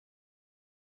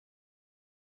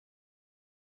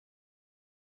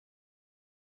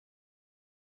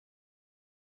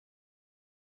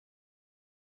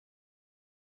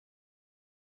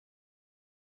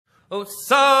Oh,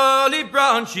 Sally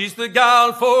Brown, she's the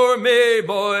gal for me,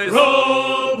 boys.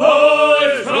 Row,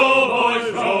 boys, row,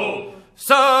 boys, row.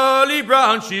 Sally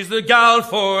Brown, she's the gal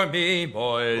for me,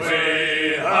 boys.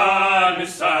 Way high,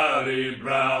 Miss Sally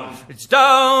Brown. It's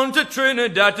down to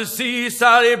Trinidad to see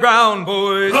Sally Brown,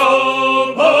 boys.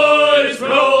 Row, boys,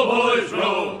 row, boys,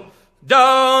 row.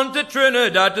 Down to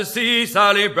Trinidad to see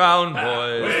Sally Brown,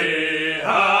 boys. Way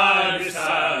high, Miss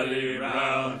Sally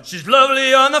Brown. She's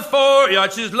lovely on the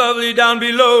foreyard, she's lovely down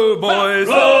below, boys.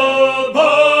 Row,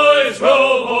 boys,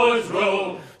 row, boys,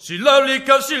 row. She's lovely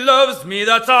 'cause she loves me,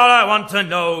 that's all I want to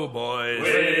know, boys.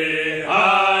 Way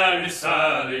high, Miss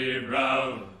Sally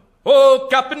Brown. Oh,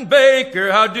 Captain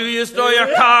Baker, how do you stow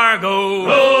your cargo?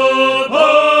 Row,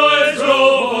 boys,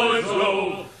 row, boys,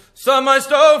 row. Some I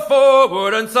stow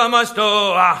forward and some I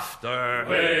stow after.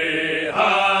 Way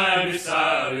high, Miss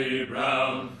Sally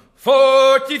Brown.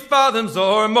 40 fathoms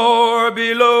or more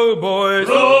below, boys.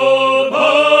 Row,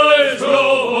 boys,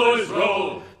 row, boys,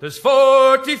 row. There's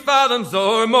 40 fathoms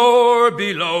or more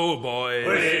below, boys.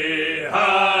 Way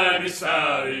high, Miss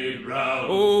Sally Brown.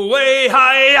 Oh, way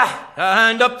high,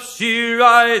 and up she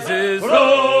rises.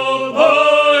 Row,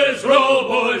 boys, row,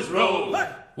 boys, row.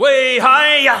 Way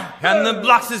high, and the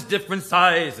blocks is different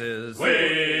sizes.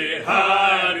 Way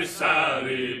high, Miss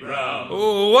Sally Brown.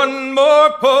 Oh, one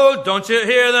more pull, don't you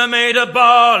hear the mate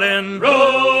a-bawlin?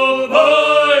 Row,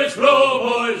 boys, row,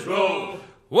 boys, row.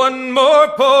 One more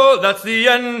pull, that's the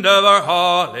end of our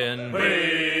hauling.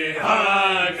 Way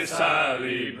high, Miss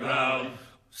Sally Brown.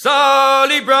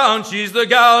 Sally Brown, she's the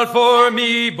gal for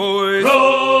me, boys.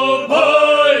 Row,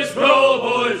 boys, row,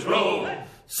 boys, row.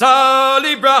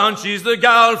 Sally Brown, she's the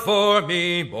gal for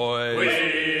me, boys.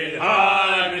 Way high,